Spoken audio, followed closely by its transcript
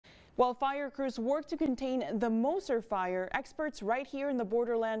While fire crews work to contain the Moser fire, experts right here in the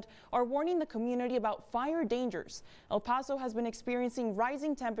borderland are warning the community about fire dangers. El Paso has been experiencing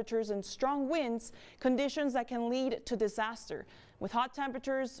rising temperatures and strong winds, conditions that can lead to disaster. With hot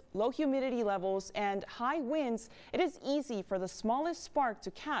temperatures, low humidity levels, and high winds, it is easy for the smallest spark to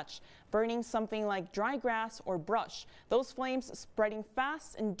catch, burning something like dry grass or brush. Those flames spreading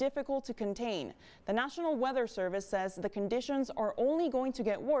fast and difficult to contain. The National Weather Service says the conditions are only going to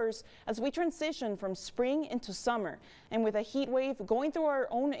get worse as we transition from spring into summer. And with a heat wave going through our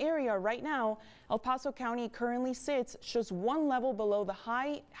own area right now, El Paso County currently sits just one level below the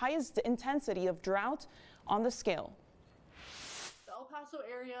highest intensity of drought on the scale. The El Paso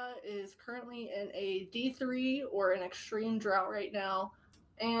area is currently in a D3 or an extreme drought right now.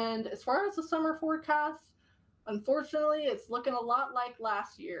 And as far as the summer forecast, unfortunately, it's looking a lot like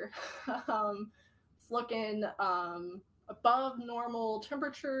last year. It's looking above normal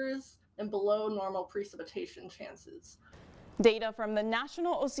temperatures and below normal precipitation chances. Data from the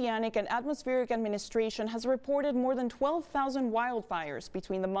National Oceanic and Atmospheric Administration has reported more than 12,000 wildfires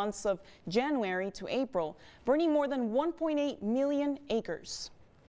between the months of January to April, burning more than 1.8 million acres.